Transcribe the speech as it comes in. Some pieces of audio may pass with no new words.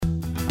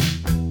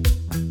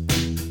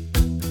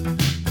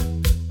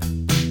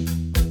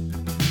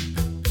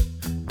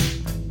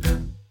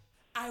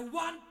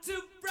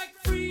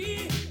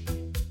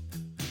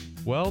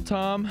Well,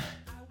 Tom,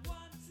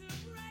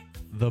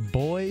 the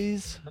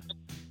boys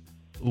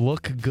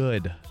look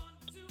good.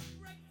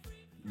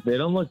 They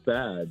don't look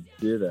bad,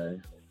 do they?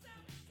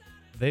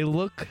 They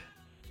look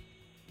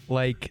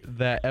like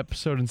that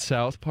episode in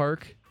South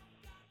Park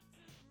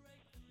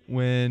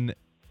when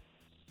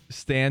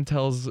Stan's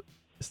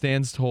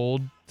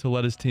told to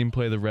let his team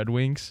play the Red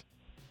Wings.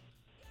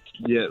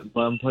 Yeah,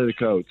 let them play the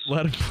coach.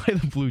 Let him play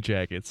the Blue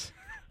Jackets.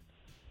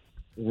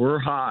 We're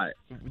hot.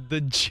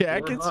 The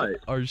Jackets hot.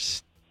 are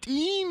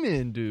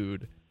steaming,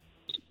 dude.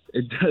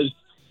 It does.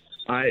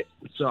 I'm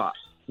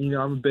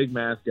a big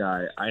math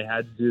guy. I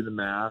had to do the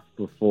math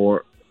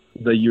before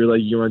you were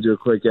like, you want to do a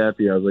quick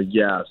epi? I was like,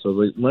 yeah. So I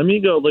was like, let me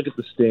go look at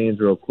the stands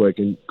real quick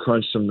and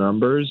crunch some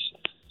numbers.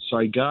 So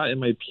I got in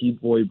my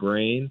P-boy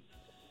brain.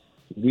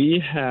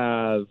 We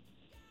have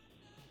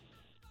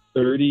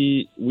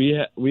 30. We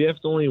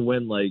have to only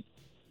win like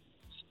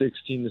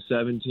 16 to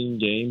 17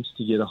 games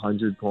to get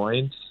 100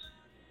 points.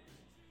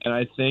 And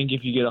I think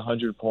if you get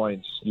 100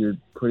 points, you're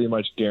pretty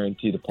much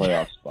guaranteed a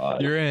playoff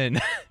spot. You're in.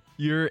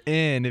 You're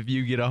in if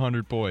you get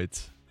 100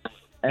 points.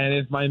 And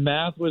if my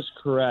math was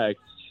correct,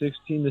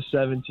 16 to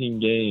 17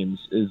 games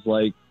is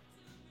like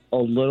a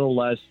little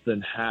less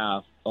than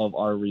half of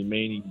our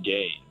remaining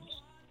games.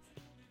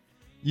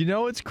 You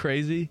know what's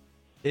crazy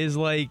is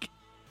like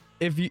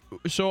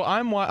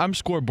I'm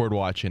scoreboard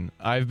watching.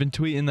 I've been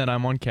tweeting that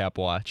I'm on Cap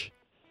Watch.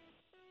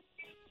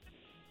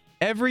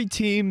 Every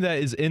team that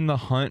is in the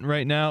hunt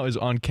right now is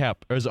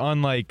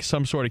on like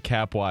some sort of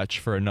cap watch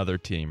for another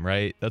team,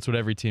 right? That's what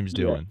every team's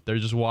doing. Yeah. They're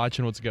just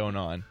watching what's going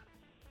on.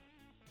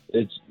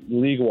 It's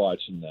league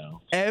watching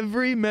now.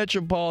 Every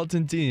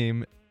Metropolitan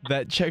team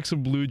that checks a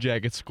Blue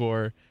Jacket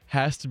score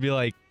has to be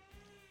like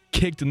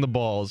kicked in the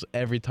balls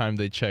every time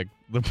they check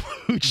the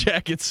Blue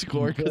Jacket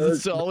score because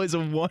it's always a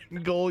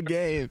 1-goal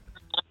game.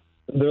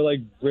 They're like,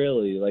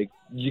 really? Like,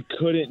 you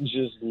couldn't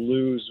just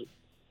lose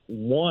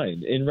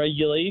one in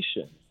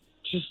regulation.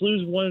 Just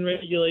lose one in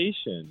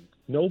regulation.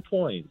 No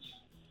points.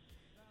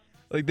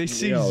 Like, they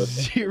see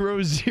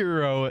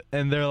 0-0,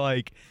 and they're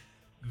like,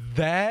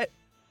 that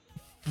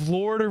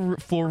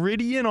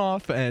Floridian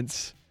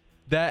offense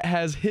that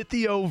has hit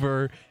the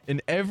over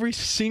in every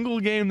single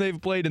game they've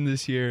played in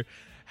this year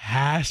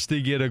has to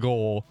get a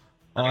goal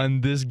on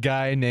this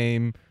guy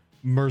named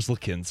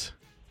Merzlikins.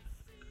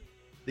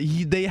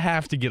 They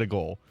have to get a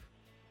goal.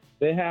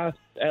 They have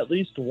at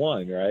least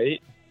one, right?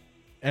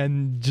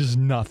 And just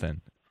nothing.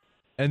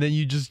 And then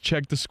you just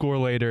check the score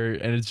later,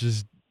 and it's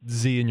just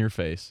Z in your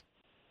face.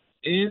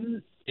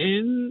 In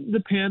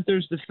the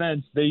Panthers'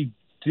 defense, they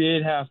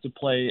did have to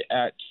play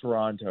at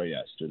Toronto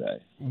yesterday.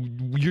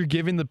 You're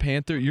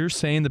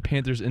saying the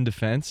Panthers in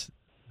defense?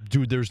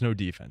 Dude, there's no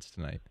defense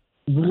tonight.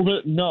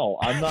 No,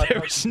 I'm not.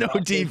 There's no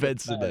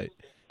defense tonight.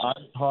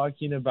 I'm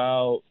talking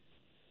about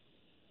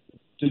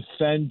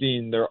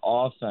defending their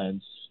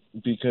offense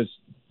because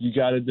you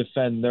got to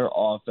defend their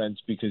offense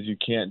because you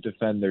can't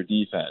defend their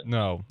defense.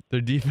 No, their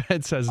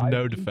defense has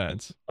no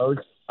defense.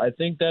 I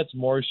think that's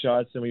more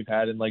shots than we've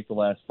had in like the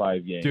last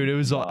 5 games. Dude, it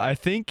was. I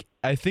think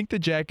the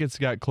Jackets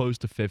got close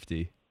to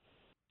 50.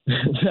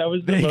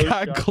 They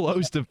got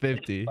close to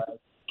 50.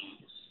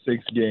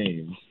 6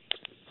 games.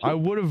 I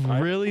would have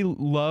really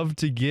loved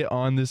to get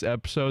on this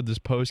episode, this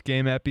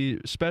post-game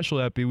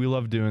special epi. We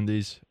love doing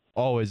these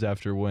always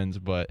after wins,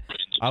 but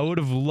I would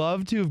have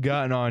loved to have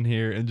gotten on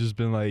here and just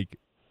been like,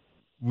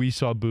 we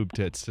saw boob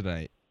tits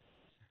tonight.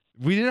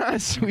 We did not.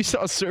 We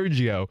saw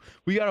Sergio.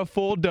 We got a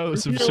full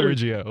dose of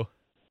Sergio.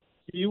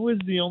 He was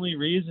the only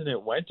reason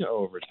it went to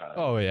overtime.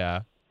 Oh,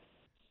 yeah.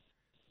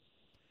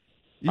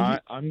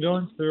 I'm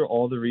going through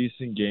all the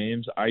recent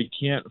games. I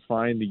can't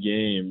find a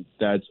game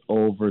that's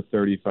over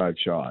 35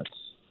 shots.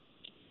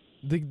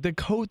 The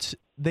Coats,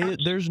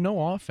 there's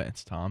no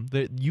offense, Tom.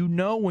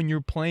 When you're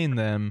playing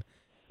them,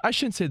 I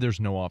shouldn't say there's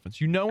no offense.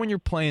 You know when you're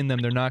playing them,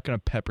 they're not going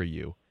to pepper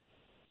you.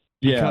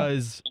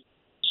 Because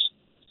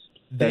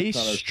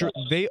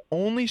they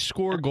only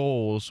score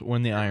goals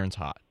when the iron's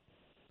hot.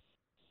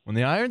 When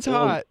the iron's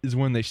hot is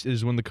when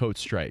the Coats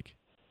strike.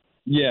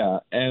 Yeah,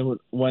 and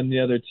when the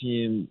other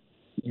team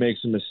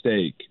makes a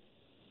mistake.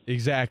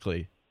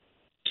 Exactly.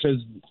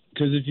 Because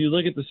if you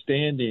look at the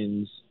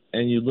standings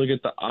and you look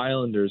at the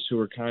Islanders, who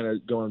are kind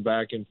of going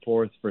back and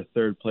forth for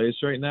third place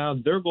right now,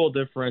 their goal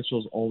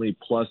differential is only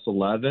plus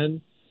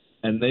 11,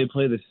 and they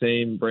play the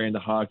same brand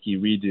of hockey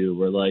we do,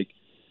 where like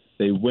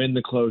they win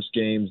the close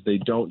games, they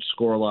don't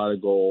score a lot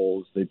of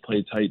goals, they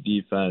play tight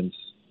defense,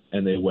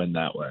 and they win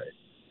that way.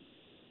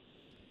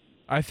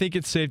 I think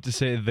it's safe to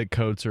say that the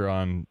Coats are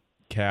on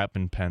Cap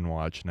and Pen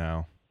watch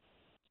now.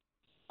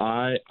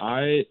 I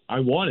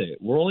want it.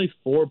 We're only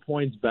 4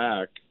 points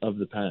back of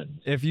the Pens.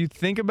 If you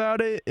think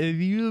about it,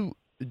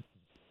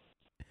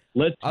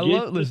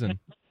 listen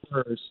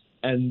first,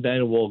 and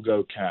then we'll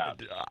go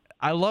Cap.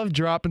 I love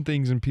dropping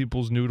things in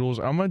people's noodles.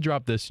 I'm gonna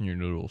drop this in your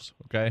noodles,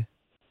 okay?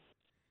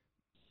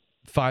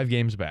 5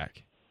 games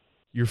back.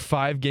 You're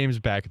 5 games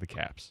back of the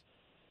Caps.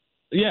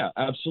 Yeah,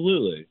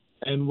 absolutely.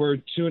 And we're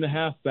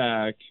 2.5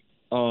 back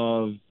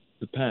of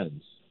the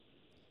Pens.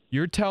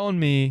 You're telling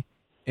me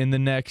in the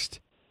next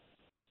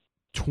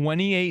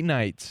 28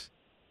 nights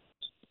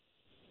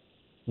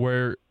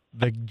where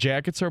the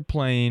Jackets are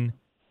playing.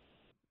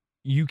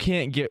 You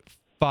can't get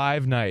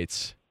 5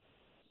 nights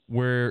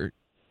where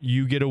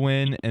you get a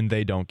win and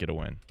they don't get a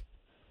win.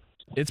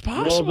 It's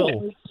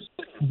possible. Well,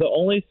 the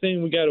only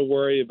thing we got to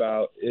worry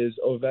about is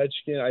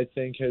Ovechkin, I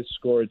think, has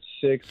scored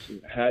 6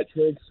 hat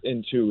tricks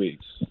in 2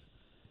 weeks.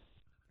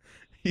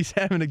 He's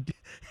having a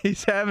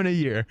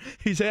year.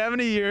 He's having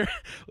a year.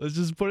 Let's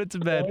just put it to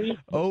bed.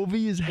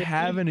 Ovi is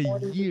having a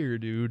year,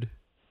 dude.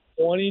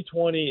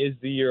 2020 is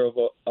the year of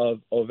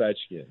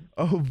Ovechkin.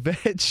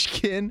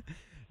 Ovechkin,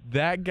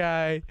 that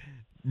guy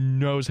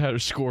knows how to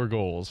score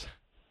goals.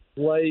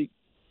 Like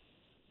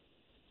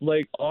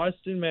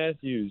Austin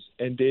Matthews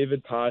and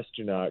David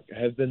Pastrnak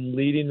have been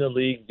leading the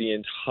league the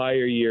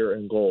entire year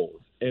in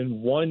goals.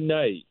 And one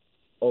night,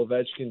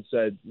 Ovechkin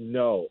said,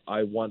 "No,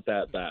 I want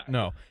that back."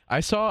 No, I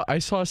saw a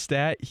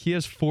stat. He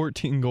has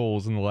 14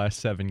 goals in the last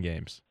 7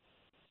 games.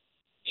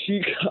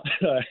 He got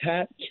a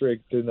hat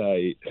trick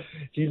tonight.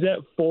 He's at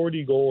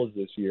 40 goals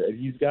this year, and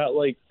he's got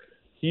the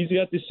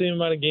same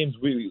amount of games.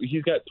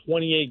 He's got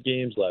 28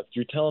 games left.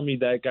 You're telling me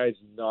that guy's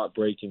not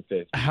breaking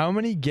 50? How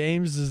many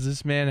games does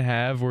this man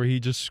have where he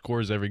just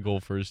scores every goal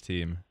for his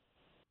team?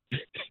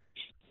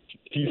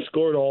 He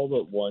scored all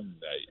but one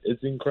night.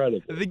 It's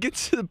incredible. It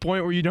gets to the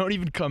point where you don't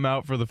even come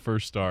out for the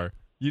first star.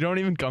 You don't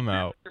even come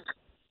out.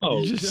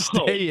 You just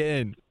stay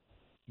in.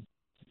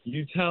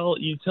 You tell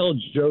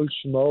Joe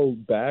Schmo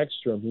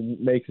Backstrom, who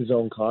makes his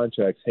own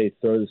contracts, hey,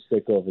 throw the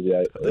stick over the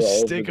ice.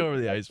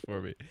 Over the ice for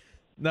me.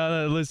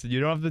 No, listen, you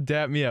don't have to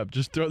dap me up.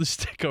 Just throw the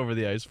stick over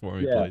the ice for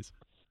me, please.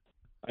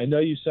 I know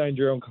you signed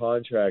your own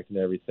contract and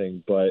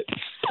everything, but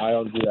I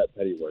don't do that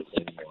petty work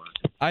anymore.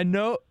 I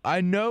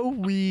know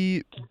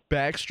we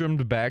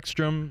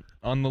Backstrom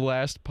on the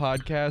last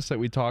podcast that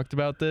we talked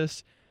about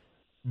this,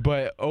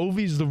 but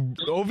Ovi's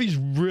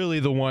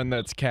really the one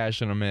that's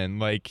cashing them in.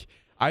 Like,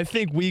 I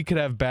think we could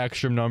have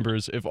Backstrom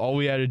numbers if all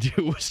we had to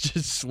do was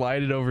just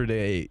slide it over to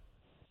 8.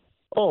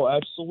 Oh,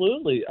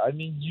 absolutely. I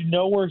mean, you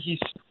know where he's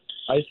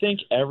 – I think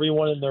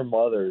everyone and their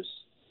mothers,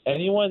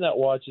 anyone that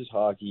watches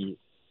hockey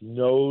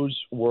knows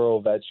where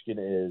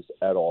Ovechkin is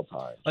at all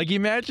times. Like,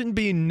 imagine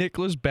being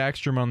Nicholas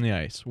Backstrom on the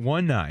ice,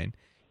 1'9".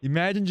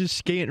 Imagine just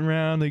skating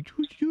around like,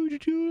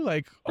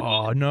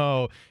 oh,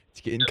 no, it's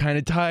getting kind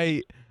of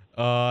tight.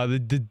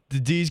 The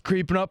D's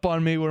creeping up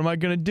on me. What am I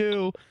going to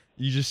do?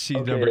 You just see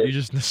number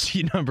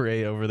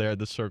 8 over there at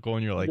the circle,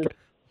 and you're like, I'm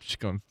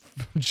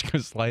just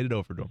gonna slide it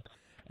over to him.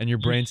 And your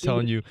brain's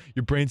telling you,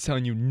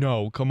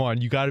 no, come on,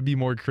 you got to be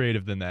more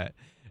creative than that.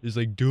 It's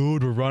like,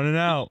 dude, we're running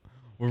out,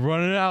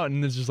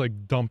 and it's just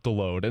like dump the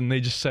load, and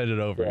they just set it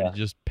over and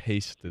just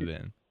paste it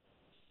in.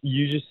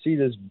 You just see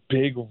this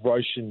big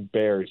Russian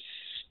bear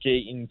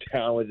skating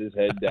down with his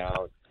head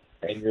down,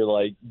 and you're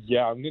like,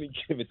 yeah, I'm gonna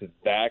give it to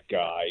that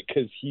guy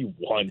because he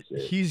wants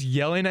it. He's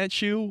yelling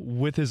at you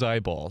with his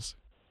eyeballs.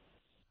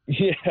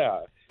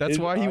 Yeah. That's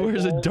why he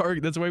wears a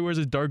dark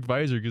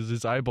visor, because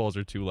his eyeballs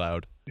are too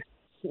loud.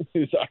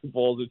 His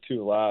eyeballs are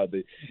too loud.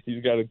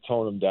 He's got to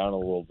tone them down a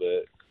little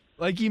bit.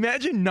 Like,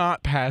 imagine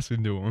not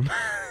passing to him.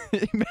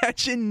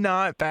 Imagine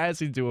not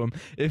passing to him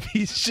if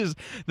he's just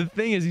 – the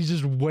thing is, he's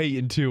just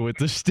waiting, too, with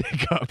the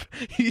stick up.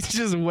 He's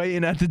just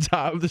waiting at the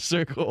top of the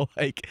circle.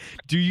 Like,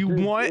 do you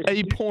want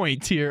a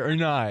point here or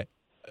not?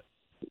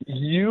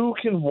 You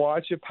can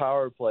watch a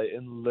power play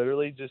and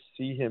literally just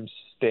see him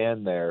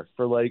stand there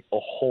for like a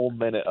whole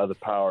minute of the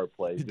power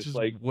play. Just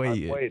like, I'm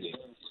waiting.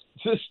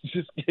 Just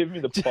give me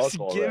the puck. Just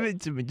give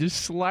it to me.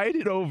 Just slide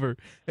it over,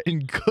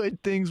 and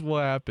good things will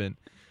happen.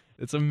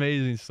 It's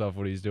amazing stuff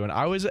what he's doing.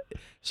 I have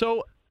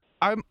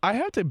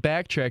to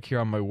backtrack here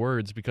on my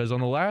words, because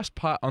on the one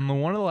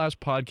of the last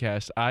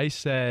podcasts, I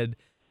said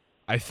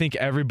I think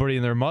everybody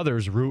and their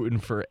mother's rooting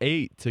for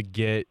 8 to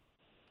get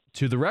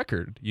to the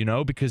record,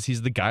 because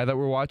he's the guy that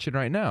we're watching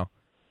right now.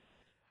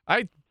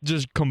 I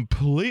just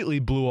completely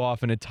blew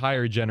off an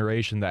entire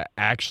generation that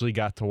actually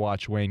got to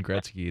watch Wayne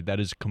Gretzky that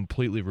is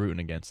completely rooting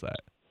against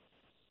that.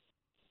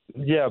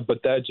 Yeah,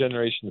 but that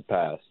generation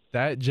passed.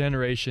 That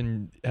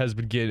generation has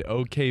been getting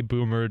okay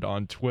boomered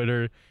on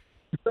Twitter.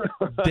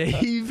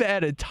 They've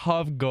had a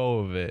tough go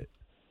of it.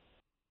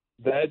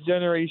 That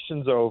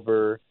generation's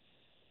over.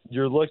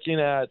 You're looking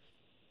at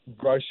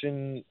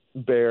Russian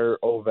Bear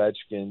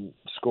Ovechkin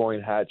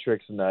scoring hat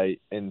tricks a night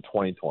in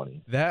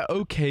 2020. That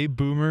okay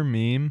boomer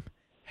meme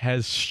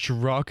has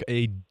struck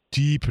a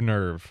deep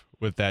nerve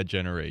with that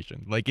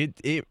generation. Like it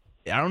I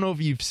don't know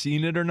if you've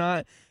seen it or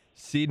not,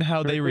 seen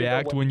how they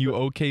react when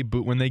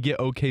they get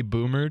okay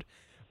boomered,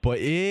 but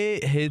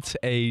it hits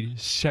a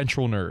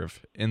central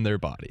nerve in their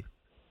body.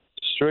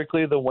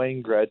 Strictly the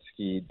Wayne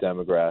Gretzky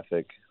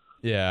demographic.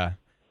 Yeah.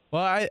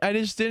 Well, I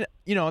just didn't,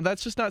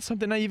 that's just not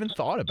something I even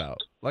thought about.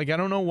 Like, I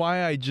don't know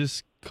why I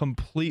just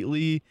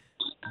completely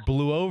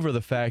blew over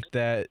the fact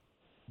that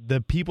the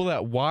people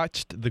that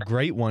watched the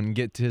great one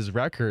get to his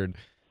record,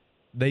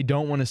 they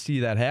don't want to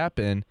see that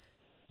happen.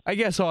 I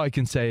guess all I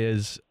can say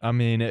is,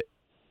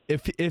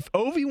 if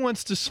Ovi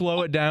wants to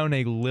slow it down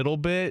a little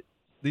bit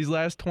these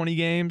last 20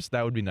 games,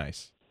 that would be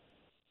nice.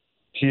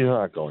 He's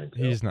not going to.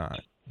 He's not.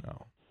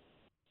 No.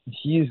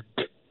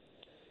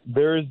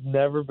 There's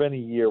never been a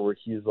year where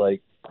he's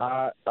like,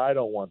 I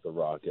don't want the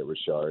Rocket,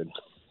 Richard.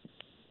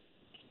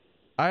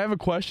 I have a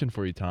question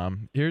for you,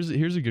 Tom. Here's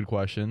a good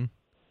question.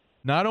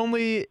 Not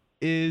only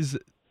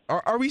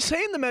are we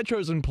saying the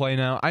Metro's in play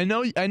now? I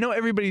know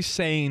everybody's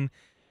saying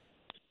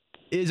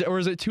is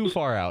it too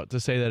far out to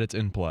say that it's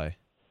in play?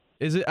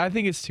 Is it? I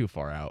think it's too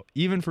far out.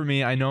 Even for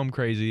me, I know I'm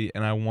crazy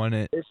and I want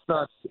it. It's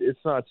not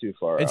too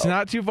far out. It's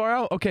not too far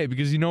out? Okay,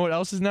 because you know what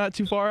else is not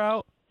too far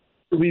out?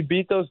 We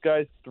beat those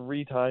guys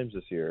 3 times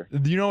this year.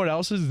 Do you know what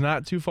else is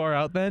not too far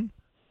out then?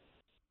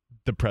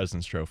 The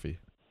President's Trophy.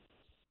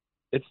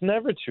 It's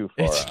never too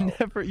far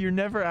out. You're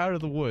never out of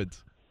the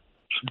woods.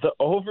 The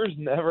over's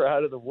never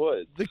out of the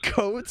woods. The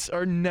Coats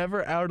are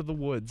never out of the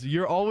woods.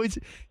 You're always.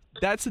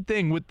 That's the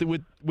thing with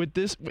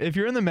this. If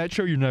you're in the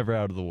Metro, you're never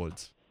out of the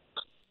woods.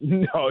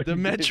 No, the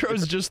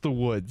Metro's just the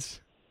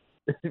woods.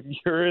 If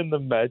you're in the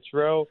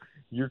Metro,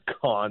 you're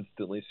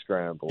constantly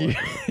scrambling.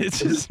 It's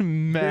just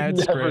mad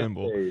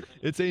scramble. Safe.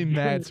 It's a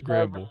mad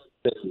scramble.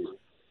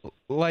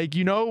 Like,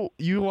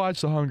 you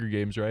watch the Hunger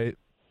Games, right?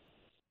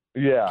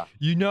 Yeah.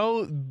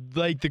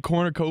 Like the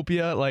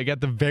cornucopia, like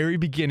at the very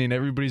beginning,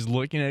 everybody's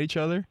looking at each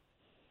other.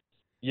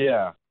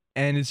 Yeah.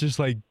 And it's just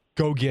like,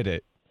 go get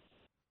it.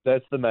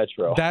 That's the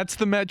Metro. That's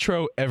the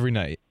Metro every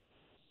night.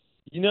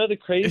 The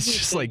crazy It's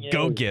just like,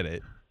 go get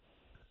it.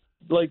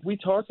 Like, we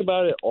talk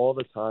about it all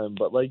the time,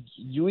 but, like,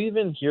 you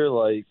even hear,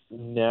 like,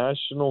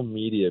 national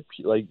media,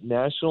 like,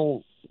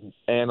 national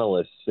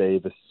analysts say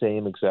the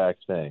same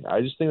exact thing.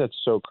 I just think that's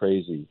so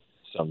crazy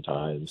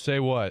sometimes. Say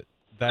what?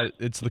 That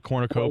it's the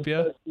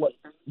cornucopia?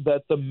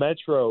 That the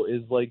Metro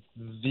is, like,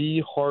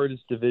 the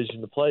hardest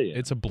division to play in.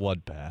 It's a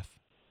bloodbath.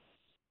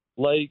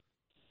 Like,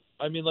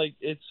 I mean, like,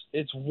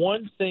 it's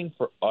one thing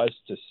for us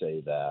to say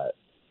that,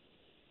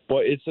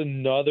 but it's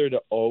another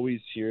to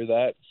always hear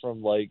that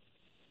from, like,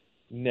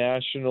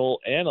 national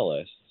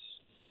analysts.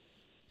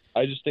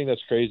 I just think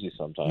that's crazy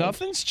sometimes.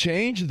 Nothing's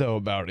changed though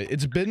about it.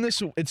 It's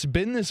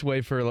been this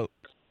way for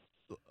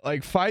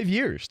like 5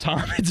 years,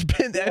 Tom. It's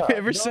been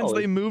ever since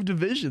they moved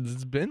divisions.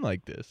 It's been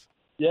like this.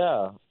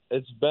 Yeah,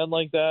 it's been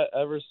like that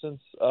ever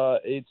since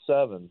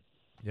 8-7.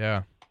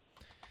 Yeah.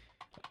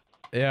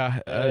 Yeah,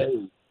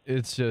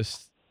 it's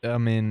just, I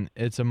mean,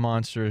 it's a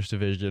monstrous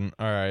division.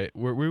 All right,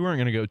 we weren't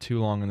going to go too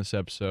long in this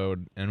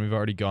episode, and we've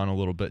already gone a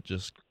little bit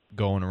just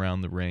going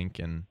around the rink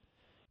and,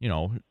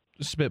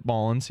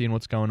 spitballing, seeing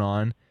what's going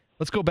on.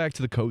 Let's go back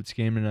to the Coats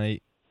game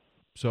tonight.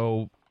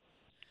 So,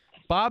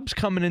 Bob's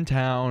coming in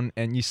town,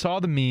 and you saw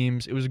the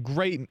memes. It was a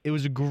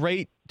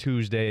great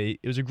Tuesday.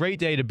 It was a great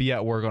day to be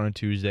at work on a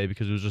Tuesday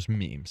because it was just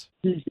memes.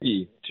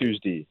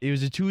 Tuesday. It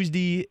was a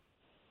Tuesday.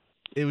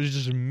 It was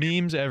just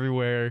memes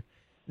everywhere.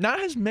 Not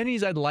as many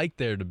as I'd like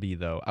there to be,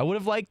 though. I would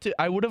have liked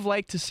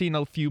to seen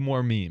a few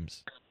more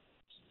memes.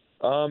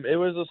 It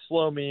was a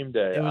slow meme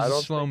day. It was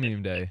a slow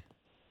meme day.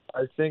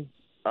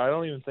 I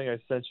don't even think I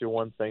sent you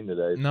one thing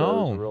today.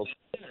 No. So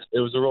it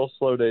was a real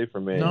slow day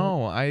for me.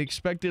 No, I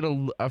expected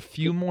a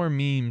few more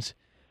memes,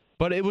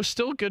 but it was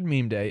still a good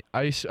meme day.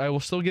 I will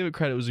still give it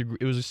credit.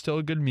 It was still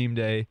a good meme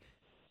day.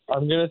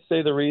 I'm gonna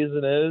say the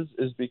reason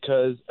is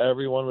because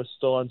everyone was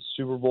still on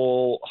Super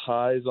Bowl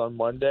highs on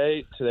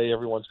Monday. Today,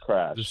 everyone's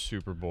crashed. The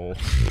Super Bowl,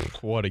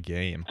 what a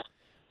game!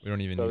 We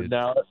don't even need it.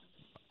 Now,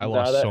 I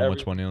lost so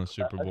much money on the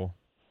Super Bowl.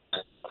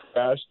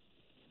 Crashed.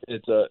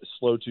 It's a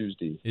slow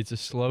Tuesday. It's a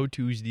slow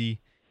Tuesday,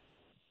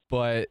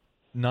 but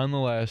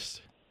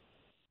nonetheless,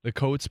 the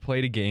Coats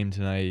played a game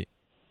tonight.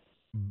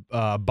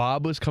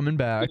 Bob was coming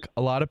back.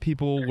 A lot of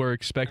people were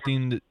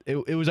expecting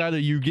it was either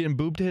you're getting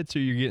boob hits or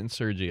you're getting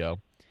Sergio.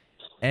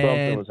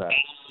 And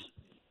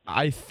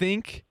I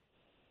think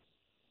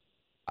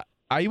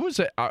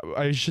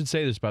I should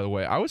say this, by the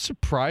way. I was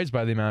surprised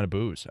by the amount of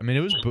boos. I mean,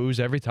 it was boos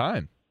every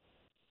time.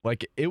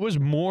 Like, it was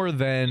more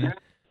than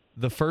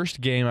the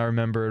first game I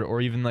remembered, or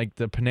even like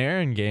the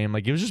Panarin game.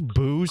 Like, it was just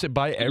boos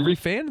by every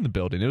fan in the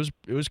building.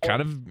 It was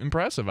kind of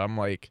impressive. I'm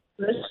like,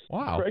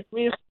 wow. Correct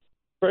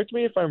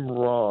me if I'm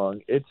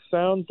wrong. It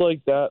sounds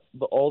like that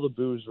all the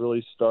boos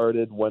really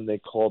started when they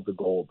called the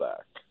goal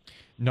back.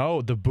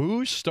 No, the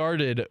boos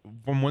started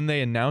from when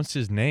they announced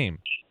his name.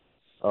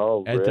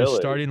 Oh, really? At the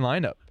starting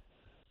lineup.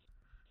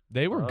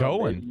 They were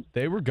going. Maybe.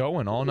 They were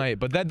going all night.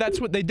 But that's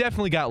what they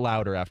definitely got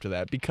louder after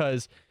that,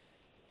 because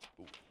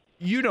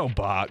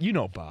Bob.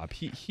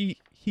 He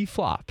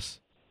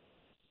flops.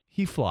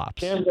 He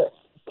flops. Cam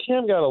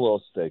got a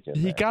little stick in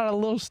there. He got a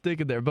little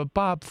stick in there, but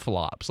Bob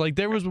flops. Like,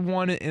 there was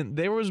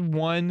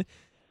one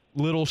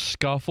little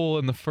scuffle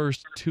in the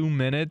first 2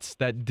 minutes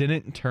that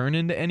didn't turn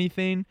into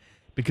anything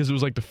because it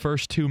was like the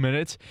first 2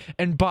 minutes,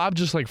 and Bob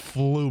just like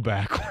flew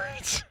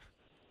backwards.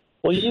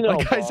 Well,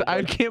 like, guys,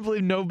 I can't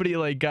believe nobody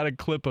like got a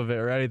clip of it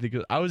or anything,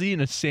 because I was eating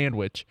a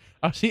sandwich.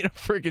 I was eating a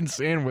freaking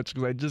sandwich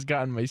because I just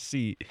got in my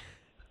seat,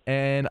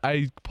 and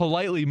I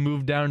politely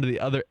moved down to the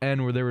other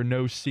end where there were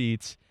no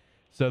seats,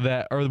 or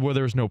where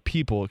there was no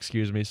people,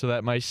 excuse me, so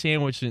that my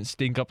sandwich didn't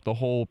stink up the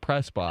whole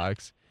press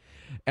box.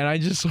 And I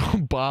just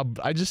saw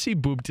I just see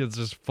boob tits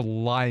just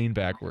flying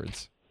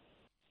backwards.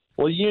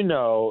 Well,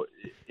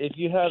 if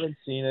you haven't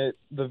seen it,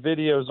 the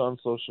video's on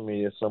social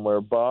media somewhere.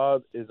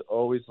 Bob is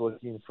always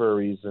looking for a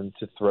reason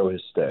to throw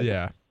his stick.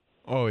 Yeah.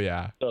 Oh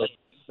yeah. So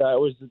that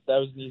was an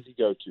easy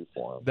go-to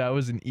for him. That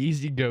was an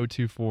easy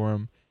go-to for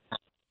him.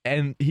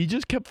 And he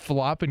just kept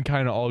flopping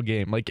kind of all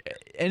game. I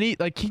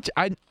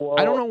don't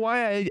know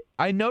why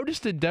I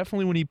noticed it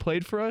definitely when he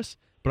played for us,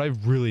 but I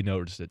really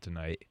noticed it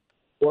tonight.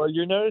 Well,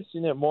 you're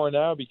noticing it more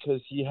now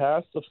because he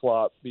has to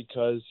flop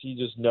because he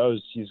just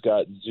knows he's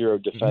got zero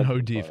defense. No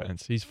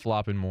defense. He's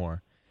flopping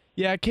more.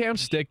 Yeah, Cam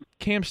Stick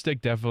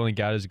definitely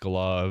got his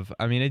glove.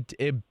 I mean,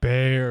 it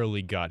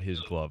barely got his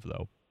glove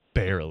though.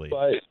 Barely.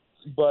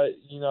 But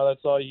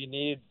that's all you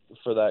need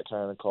for that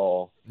kind of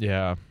call.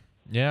 Yeah.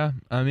 Yeah,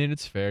 I mean,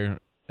 it's fair.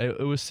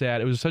 It was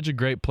sad. It was such a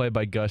great play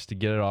by Gus to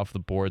get it off the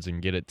boards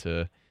and get it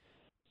to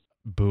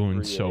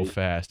Boone so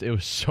fast. It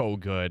was so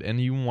good,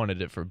 and you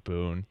wanted it for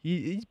Boone.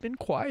 He's been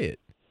quiet.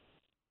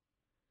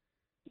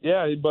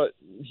 Yeah, but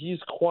he's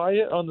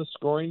quiet on the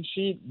scoring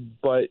sheet,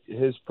 but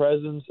his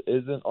presence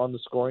isn't on the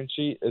scoring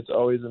sheet. It's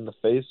always in the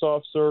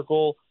face-off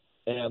circle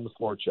and the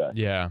forecheck.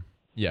 Yeah.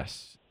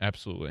 Yes,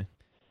 absolutely.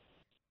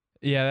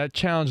 Yeah, that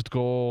challenged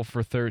goal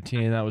for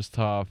 13, that was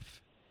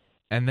tough.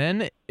 And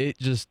then it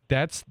just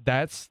that's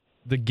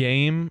the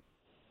game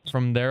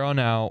from there on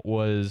out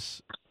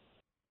was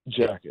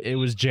Jackets. It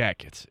was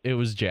Jackets.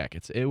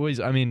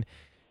 I mean,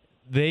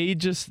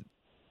 this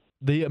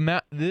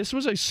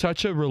was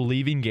such a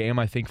relieving game,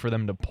 I think, for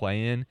them to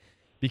play in,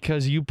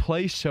 because you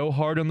play so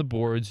hard on the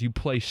boards, you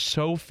play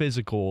so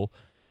physical,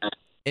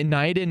 and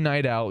night in,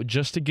 night out,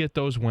 just to get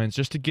those wins,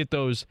 just to get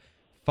those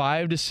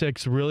 5 to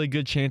 6 really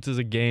good chances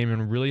a game,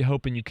 and really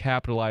hoping you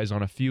capitalize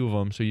on a few of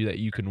them that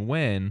you can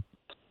win.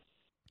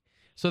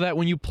 So that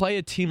when you play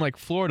a team like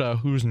Florida,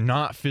 who's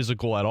not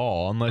physical at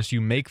all, unless you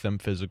make them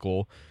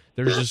physical,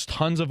 there's just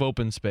tons of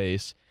open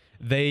space.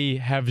 They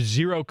have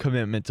zero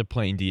commitment to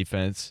playing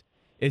defense.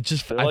 It's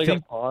just They're like a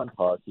pond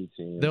hockey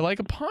team. They're like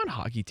a pond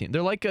hockey team.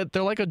 They're like a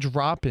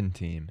drop-in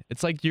team.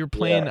 It's like you're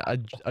playing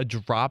a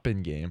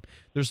drop-in game.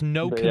 There's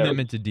no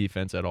commitment to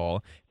defense at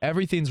all.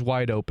 Everything's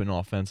wide open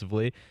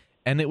offensively,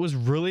 and it was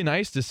really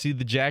nice to see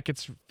the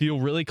Jackets feel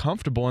really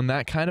comfortable in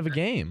that kind of a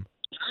game.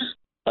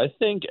 I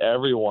think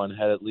everyone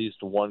had at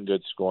least one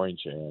good scoring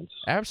chance.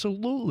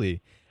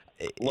 Absolutely.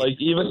 Like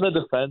even the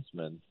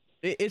defensemen.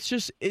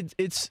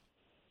 It's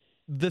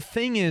the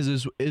thing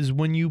is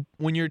when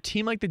you're a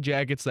team like the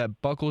Jackets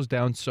that buckles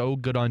down so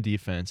good on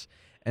defense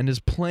and is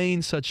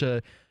playing such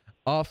a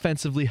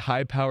offensively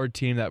high-powered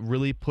team that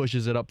really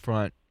pushes it up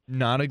front,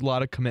 not a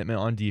lot of commitment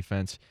on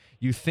defense,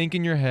 you think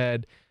in your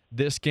head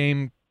this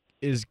game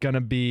is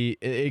gonna be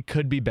it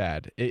could be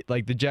bad.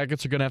 Like the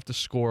Jackets are gonna have to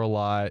score a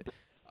lot.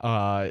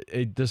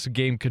 This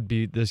game could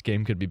be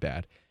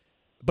bad.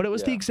 But it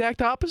was the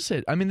exact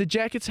opposite. I mean, the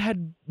Jackets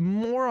had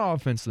more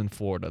offense than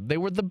Florida. They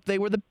were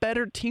the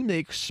better team. They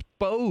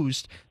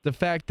exposed the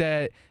fact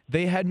that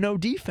they had no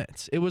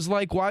defense. It was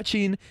like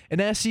watching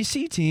an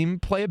SEC team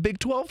play a Big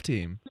 12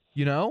 team,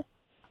 you know?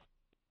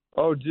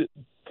 Oh,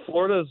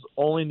 Florida's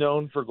only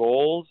known for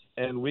goals,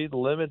 and we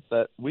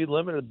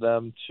limited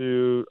them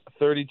to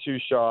 32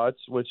 shots,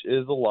 which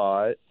is a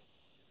lot.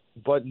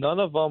 But none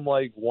of them,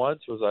 like,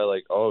 once was I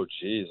like, oh,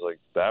 geez, like,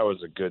 that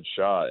was a good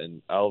shot.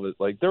 And Elvis,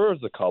 like, there was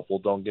a couple,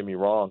 don't get me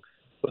wrong,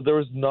 but there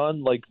was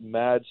none, like,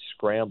 mad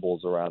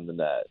scrambles around the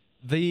net.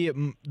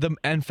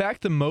 In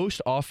fact, the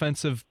most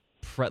offensive,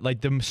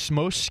 the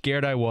most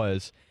scared I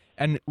was,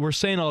 and we're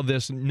saying all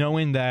this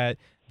knowing that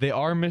they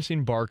are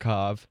missing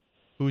Barkov,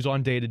 who's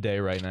on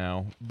day-to-day right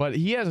now, but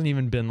he hasn't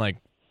even been, like,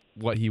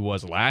 what he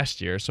was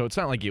last year, so it's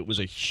not like it was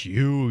a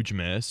huge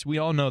miss. We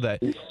all know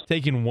that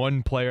taking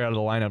one player out of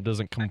the lineup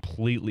doesn't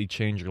completely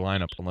change your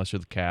lineup unless you're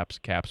the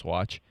Caps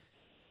watch.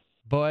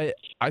 But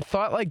I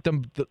thought like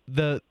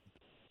the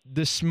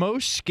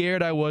most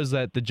scared I was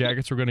that the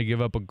Jackets were going to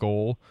give up a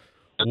goal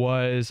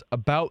was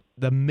about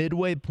the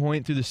midway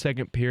point through the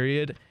second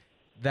period.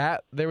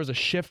 That there was a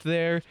shift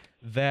there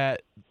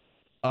that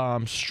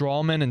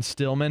Strawman and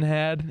Stillman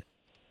had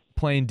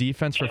playing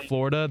defense for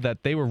Florida,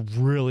 that they were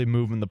really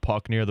moving the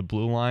puck near the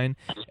blue line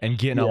and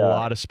getting a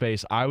lot of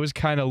space. I was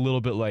kind of a little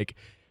bit like,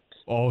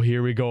 oh,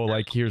 here we go.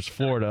 Like, here's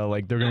Florida.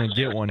 Like, they're going to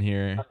get one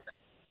here.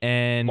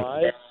 And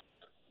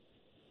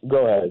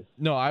go ahead.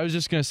 No, I was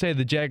just going to say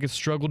the Jackets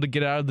struggled to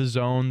get out of the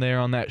zone there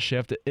on that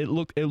shift. It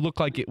looked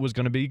like it was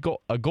going to be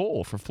a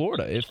goal for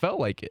Florida. It felt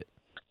like it.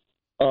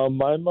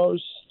 My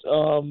most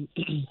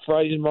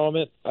frightening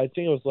moment, I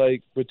think it was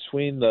like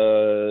between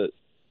the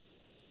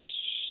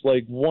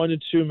 1 to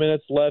 2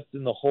 minutes left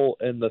in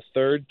the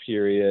third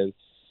period.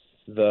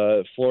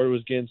 The Florida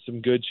was getting some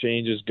good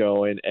changes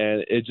going,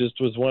 and it just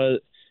was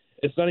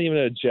it's not even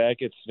a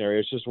Jacket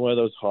scenario. It's just one of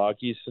those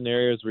hockey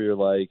scenarios where you're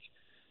like,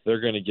 they're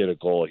going to get a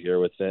goal here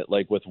with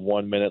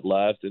 1 minute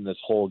left, and this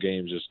whole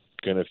game's just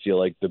going to feel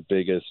like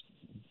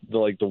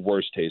the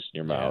worst taste in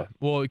your mouth.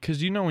 Well,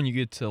 because when you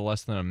get to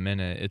less than a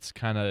minute, it's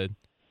kind of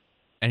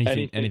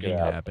anything can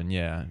happen.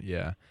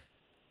 Yeah.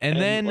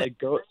 And then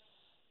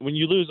when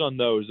you lose on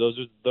those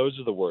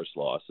are the worst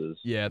losses.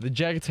 Yeah, the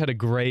Jackets had a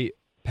great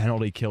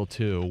penalty kill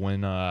too.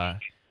 When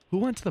who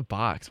went to the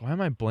box? Why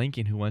am I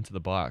blanking? Who went to the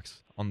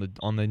box on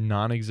the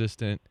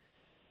non-existent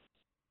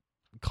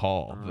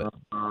call?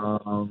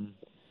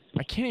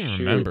 I can't even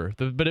remember.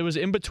 But it was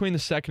in between the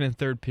second and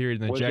third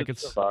period, and the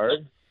Jackets. Was it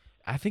Savard?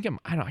 I think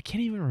I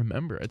can't even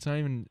remember. It's not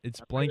even.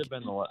 It's blank.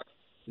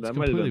 That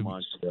might have been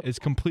Montreal. It's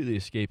completely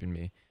escaping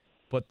me.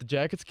 But the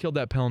Jackets killed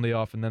that penalty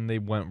off, and then they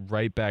went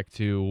right back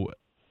to,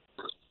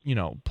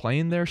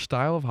 playing their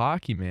style of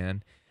hockey,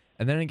 man.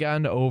 And then it got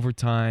into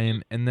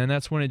overtime, and then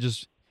that's when it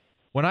just.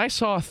 When I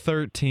saw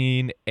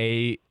 13,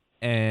 8,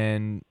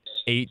 and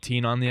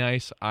 18 on the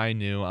ice, I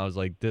knew. I was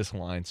like, this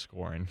line's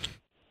scoring.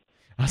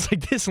 I was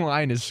like, this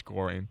line is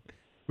scoring.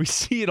 We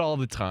see it all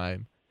the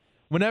time.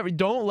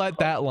 Don't let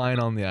that line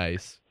on the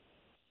ice.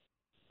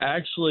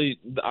 Actually,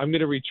 I'm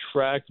gonna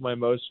retract my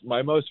most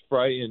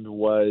frightened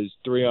was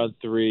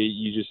 3-on-3.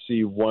 You just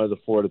see one of the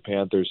Florida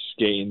Panthers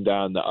skating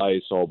down the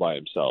ice all by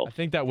himself. I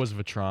think that was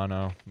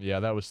Vetrano.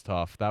 Yeah, that was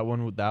tough. That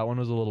one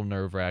was a little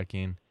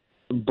nerve-wracking.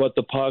 But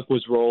the puck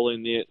was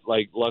rolling.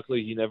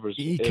 Luckily he never.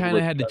 He kind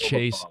of had to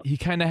chase. He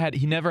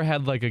never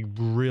had like a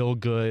real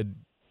good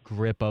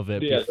grip of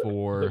it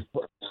before.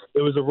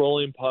 It was a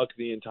rolling puck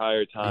the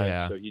entire time.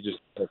 Yeah. So he just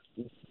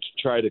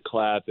tried to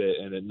clap it,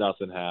 and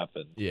nothing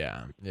happened.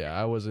 Yeah.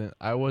 I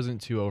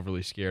wasn't too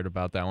overly scared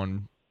about that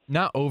one.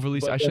 Not overly.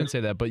 I shouldn't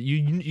say that, but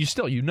you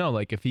still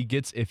like if he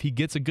gets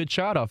a good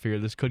shot off here,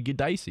 this could get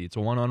dicey. It's a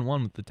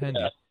 1-on-1 with the Tendy.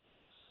 Yeah.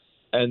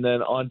 And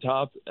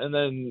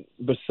then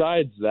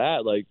besides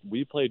that, like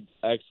we played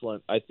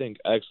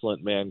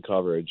excellent man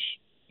coverage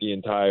the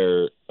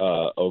entire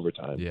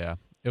overtime. Yeah,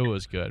 it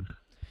was good.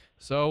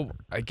 So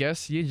I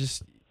guess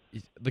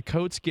the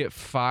Coats get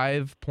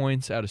 5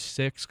 points out of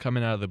 6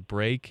 coming out of the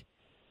break.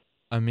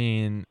 I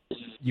mean,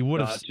 you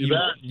would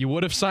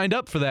have signed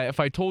up for that if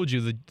I told you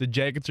the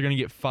Jackets are going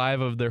to get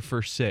 5 of their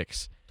first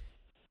 6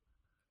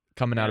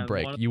 coming out of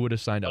break. You would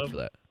have signed up for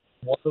that.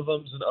 One of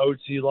them's an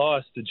OT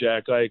loss to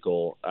Jack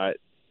Eichel.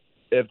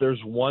 If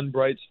there's one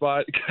bright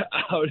spot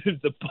out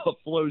of the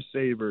Buffalo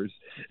Sabres,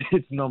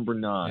 it's number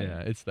 9.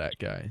 Yeah, it's that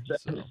guy.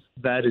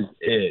 That is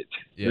it.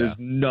 Yeah. There's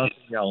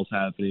nothing else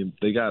happening.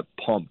 They got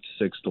pumped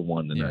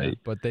 6-1 tonight. Yeah,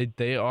 but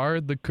they are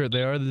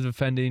the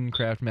defending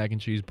Kraft Mac and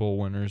Cheese Bowl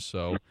winners,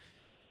 so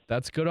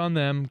that's good on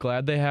them.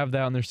 Glad they have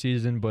that on their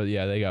season, but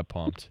yeah, they got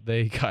pumped.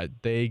 They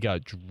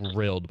got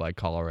drilled by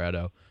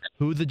Colorado,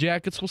 who the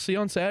Jackets will see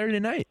on Saturday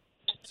night.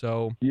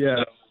 So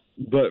yeah.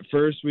 But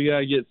first, we got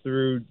to get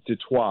through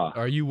Detroit.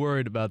 Are you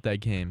worried about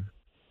that game?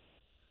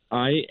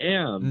 I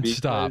am.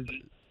 Stop.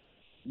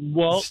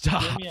 Well,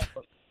 stop.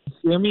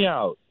 Hear me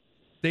out.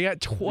 They got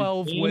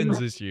 12 wins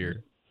this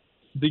year.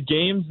 The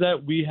games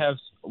that we have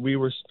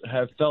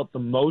felt the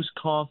most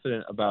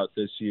confident about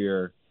this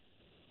year,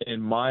 in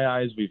my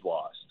eyes, we've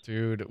lost.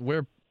 Dude,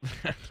 we're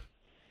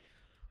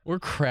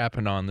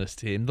crapping on this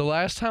team. The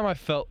last time I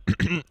felt,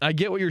 I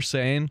get what you're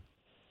saying,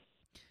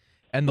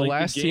 and the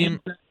last team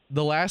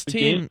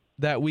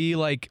that we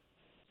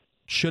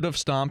should have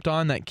stomped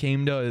on that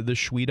came to the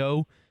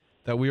Schwedo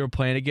that we were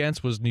playing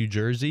against was New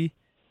Jersey,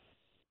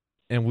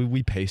 and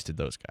we pasted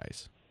those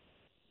guys.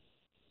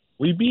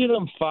 We beat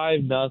them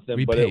 5-0.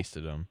 We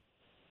pasted them.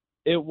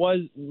 It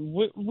was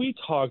we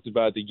talked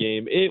about the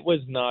game. It was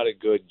not a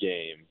good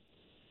game.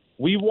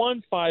 We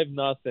won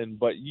 5-0,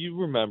 but you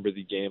remember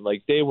the game.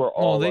 Like they were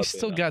all. Oh, they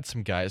still got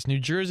some guys. New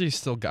Jersey's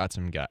still got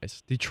some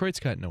guys. Detroit's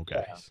got no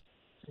guys.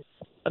 Yeah.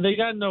 They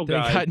got no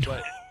guys.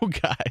 No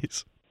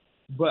guys.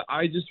 But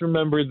I just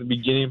remember the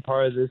beginning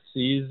part of this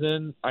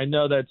season. I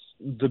know that's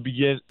the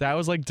begin. That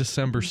was like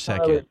December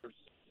 2nd.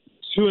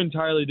 2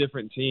 entirely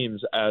different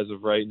teams as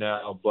of right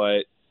now,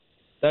 but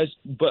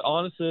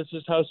honestly, that's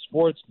just how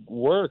sports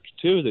work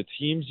too. The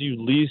teams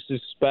you least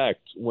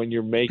expect when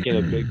you're making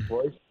a big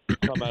push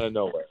come out of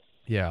nowhere.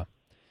 Yeah.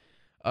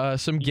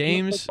 Some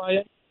games.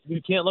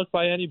 You can't look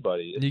by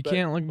anybody. You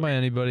can't look by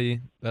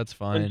anybody. That's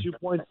fine. And 2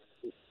 points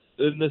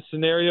in the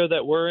scenario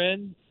that we're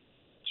in.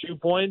 2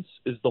 points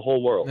is the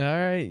whole world. All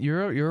right,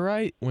 you're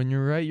right. When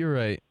you're right, you're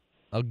right.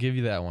 I'll give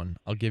you that one.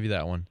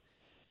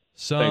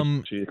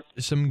 Some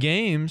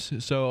games.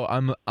 So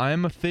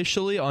I'm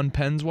officially on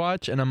Penn's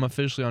watch, and I'm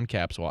officially on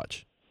Cap's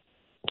watch.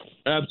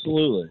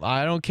 Absolutely.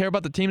 I don't care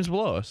about the teams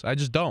below us. I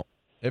just don't.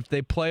 If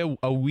they play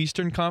a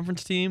Western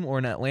Conference team or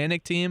an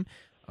Atlantic team,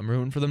 I'm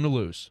rooting for them to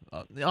lose,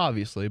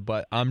 obviously.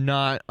 But I'm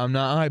not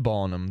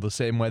eyeballing them the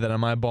same way that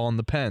I'm eyeballing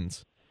the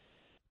Pens.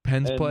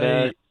 Pens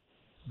play.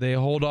 They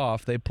hold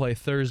off. They play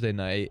Thursday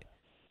night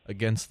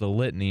against the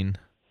Lightning.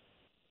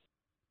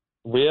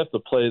 We have to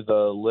play the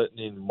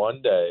Lightning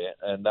Monday,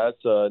 and that's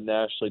a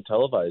nationally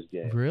televised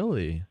game.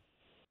 Really?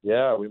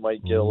 Yeah, we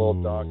might get a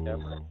little Doc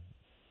Emmy.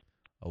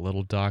 A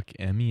little Doc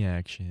Emmy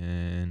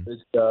action.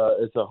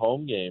 It's a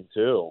home game,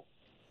 too.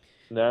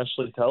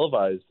 Nationally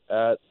televised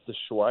at the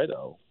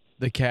Schwedo.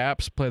 The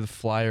Caps play the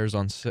Flyers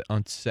on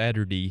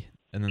Saturday,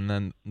 and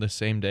then the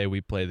same day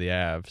we play the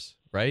Avs,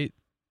 right?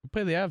 We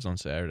play the Avs on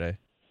Saturday.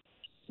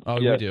 Oh,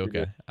 yes, we do.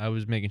 Okay, I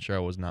was making sure I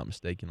was not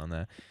mistaken on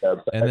that. Yeah,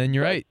 and then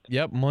you're right.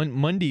 Yep,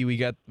 Monday we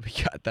got.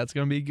 That's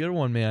gonna be a good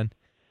one, man.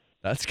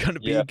 That's gonna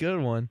be a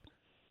good one.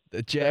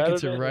 The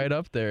Jackets are Saturday. right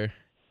up there.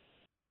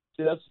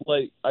 See, that's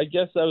like, I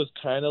guess that was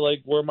kind of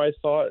like where my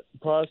thought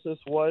process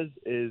was,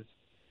 is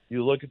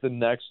you look at the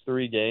next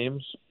 3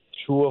 games,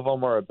 2 of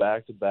them are a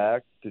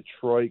back-to-back,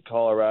 Detroit,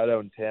 Colorado,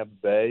 and Tampa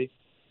Bay.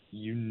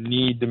 You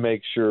need to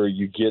make sure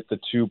you get the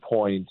 2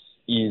 points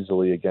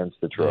easily against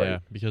Detroit. Yeah,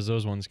 because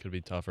those ones could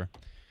be tougher.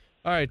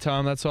 All right,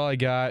 Tom, that's all I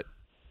got.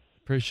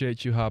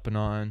 Appreciate you hopping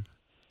on,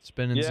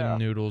 spinning some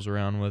noodles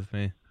around with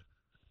me.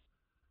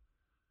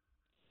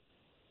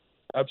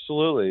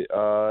 Absolutely.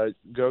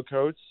 Go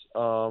Coats.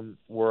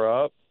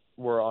 We're up.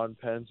 We're on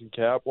Pens and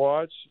Cap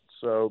watch.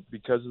 So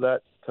because of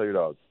that, tell your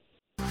dog.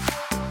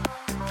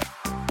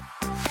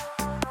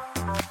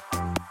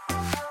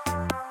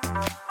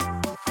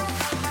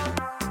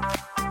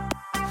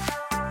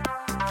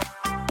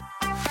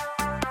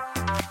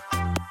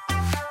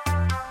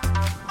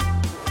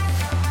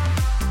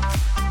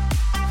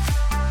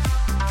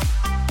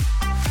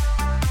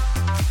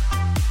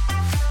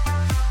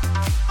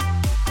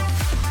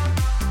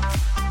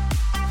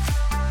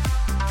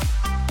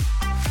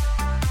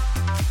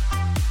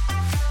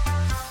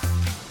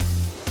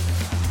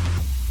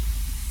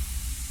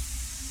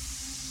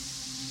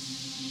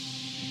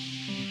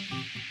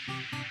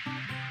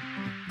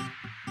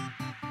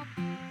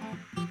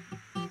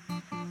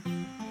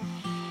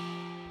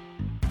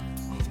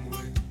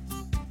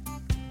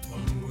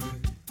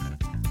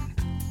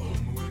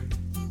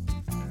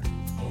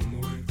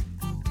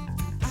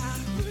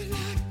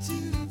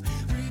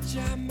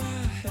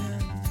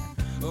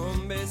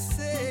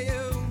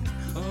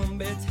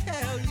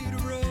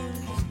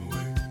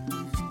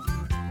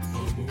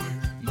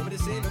 Nobody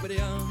say, nobody